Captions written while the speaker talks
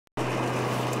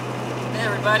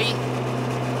everybody.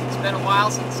 It's been a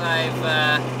while since I've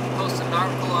posted an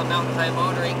article on Mountain High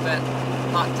Motoring, but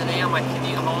thought today on my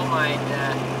commute home I'd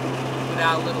put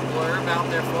out a little blurb out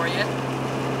there for you.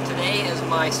 Today is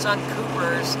my son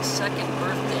Cooper's second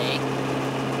birthday,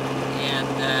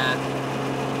 and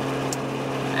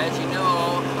as you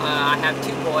know, I have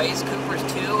two boys. Cooper's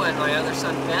 2, and my other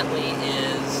son Bentley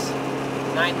is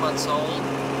 9 months old.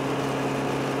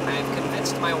 I've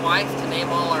convinced my wife to name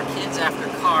all our kids after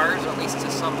cars, or at least to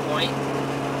some point,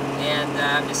 and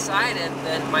I've decided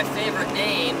that my favorite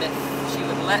name, if she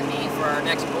would let me, for our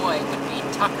next boy would be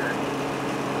Tucker.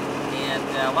 And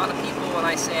a lot of people, when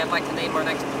I say I'd like to name our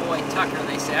next boy Tucker,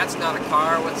 they say, that's not a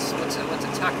car, what's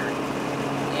a Tucker?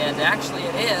 And actually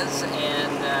it is,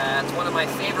 and it's one of my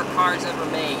favorite cars ever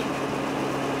made.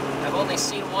 I've only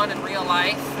seen one in real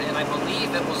life, and I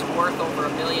believe it was worth over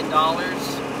 $1 million.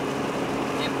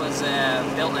 It was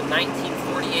built in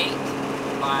 1948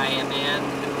 by a man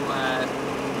who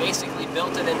basically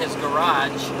built it in his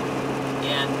garage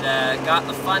and got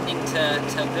the funding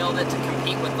to build it to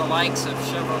compete with the likes of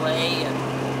Chevrolet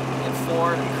and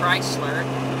Ford and Chrysler.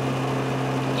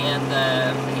 And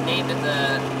he named it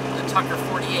the Tucker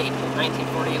 48. In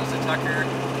 1948 was the Tucker,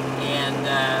 and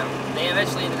they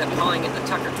eventually ended up calling it the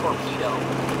Tucker Torpedo.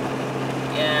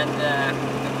 And the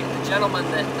gentleman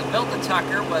that built the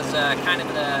Tucker was kind of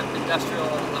an industrial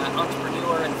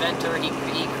entrepreneur, inventor. He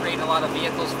created a lot of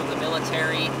vehicles for the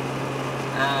military,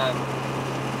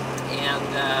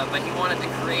 but he wanted to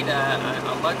create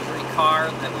a luxury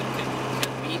car that would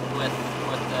compete with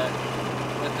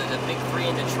the big three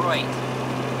in Detroit.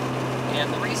 And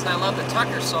the reason I love the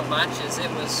Tucker so much is it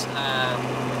was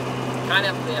kind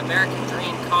of the American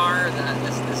dream car.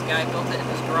 This guy built it in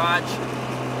his garage.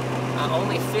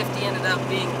 Only 50 ended up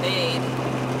being made,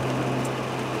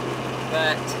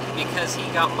 but because he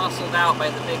got muscled out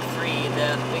by the big three,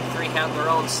 the big three had their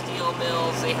own steel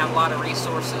mills, they had a lot of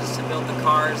resources to build the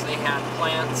cars, they had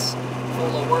plants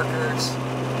full of workers,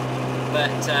 but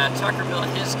Tucker built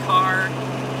his car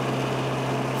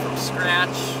from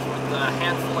scratch with a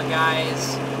handful of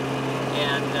guys,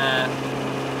 and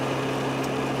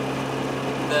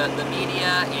the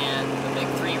media and the big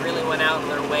three really went out of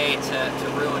their way to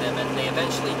ruin him, and they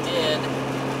eventually did.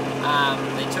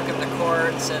 They took him to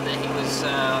court, said that he was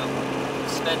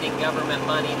spending government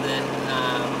money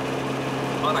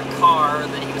on a car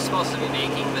that he was supposed to be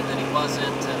making, but that he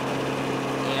wasn't,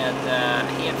 and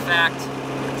he, in fact,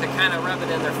 to kind of rub it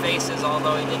in their faces,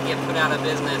 although he did get put out of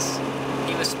business,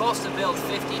 he was supposed to build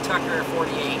 50 Tucker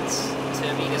 48s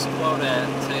to meet his quota,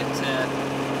 to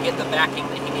get the backing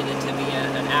that he needed to be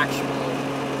an actual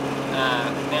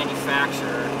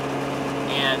manufacturer.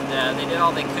 And they did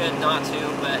all they could not to,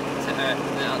 but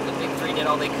the big three did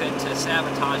all they could to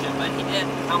sabotage him, but he did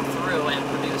come through and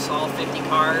produce all 50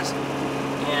 cars,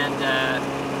 and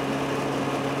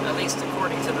at least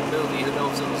according to the movie, who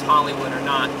knows if it was Hollywood or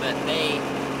not, but they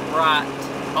brought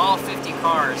all 50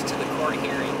 cars to the court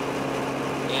hearing,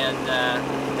 and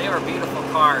they were beautiful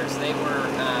cars. They were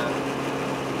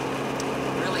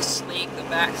really sleek, the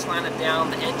back slanted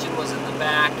down, the engine was in the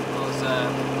back. It was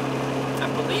I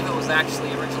believe it was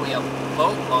actually originally a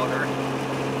boat motor,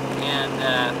 and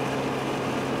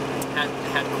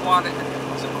had quad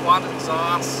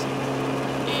exhausts,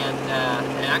 and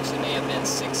it actually may have been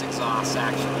 6 exhausts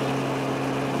actually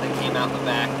that came out the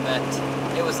back. But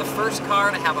it was the first car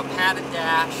to have a padded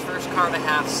dash, first car to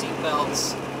have seat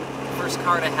belts, first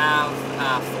car to have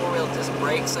 4-wheel disc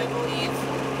brakes, I believe.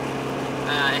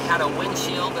 It had a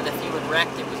windshield that if you had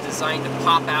wrecked, it was designed to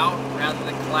pop out rather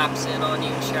than collapse in on you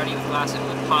and shatter you with glass. It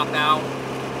would pop out.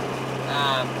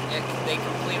 They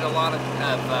completed a lot of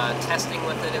testing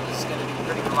with it. It was going to be a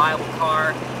pretty reliable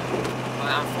car,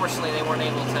 but unfortunately they weren't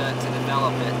able to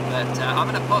develop it. But I'm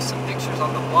going to post some pictures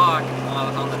on the blog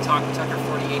on the Tucker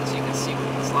 48 so you can see what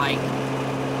it was like,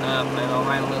 and I'll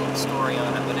write a little story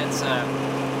on it. But it's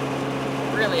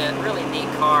really a really neat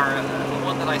car. The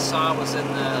one that I saw was in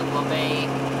the LeMay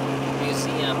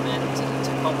Museum in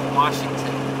Tacoma,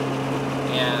 Washington.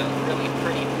 Yeah, really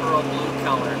pretty pearl blue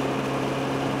color.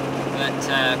 But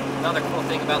another cool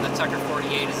thing about the Tucker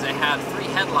 48 is they had 3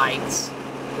 headlights,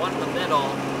 one in the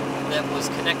middle that was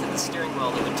connected to the steering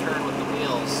wheel that would turn with the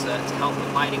wheels to help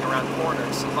with lighting around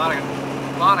corners. So a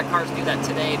lot of cars do that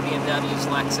today. BMW's,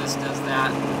 Lexus does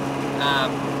that.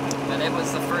 But it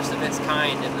was the first of its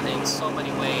kind in so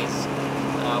many ways,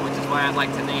 which is why I'd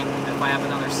like to name, if I have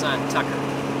another son, Tucker.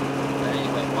 But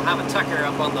anyway, we'll have a Tucker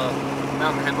up on the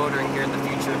Mountain High Motoring here in the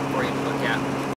future for you to look at.